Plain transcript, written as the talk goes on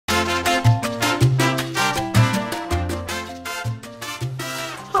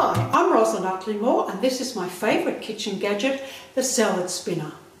Uttleymoore, and this is my favourite kitchen gadget, the salad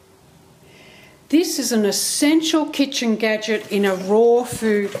spinner. This is an essential kitchen gadget in a raw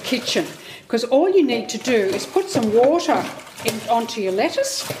food kitchen, because all you need to do is put some water onto your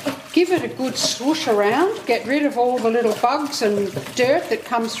lettuce, give it a good swoosh around, get rid of all the little bugs and dirt that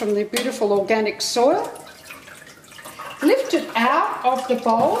comes from the beautiful organic soil, lift it out of the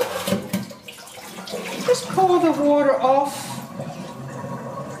bowl, just pour the water off,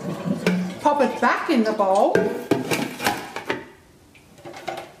 pop it back in the bowl,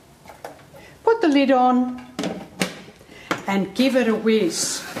 put the lid on and give it a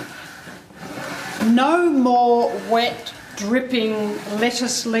whiz. No more wet, dripping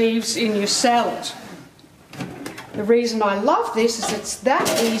lettuce leaves in your salad. The reason I love this is it's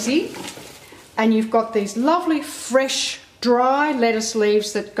that easy, and you've got these lovely fresh dry lettuce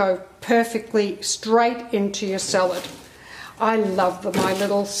leaves that go perfectly straight into your salad. I love my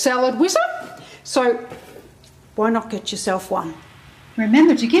little salad whizzer, so why not get yourself one?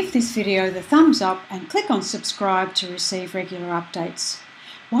 Remember to give this video the thumbs up and click on subscribe to receive regular updates.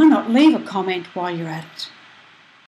 Why not leave a comment while you're at it?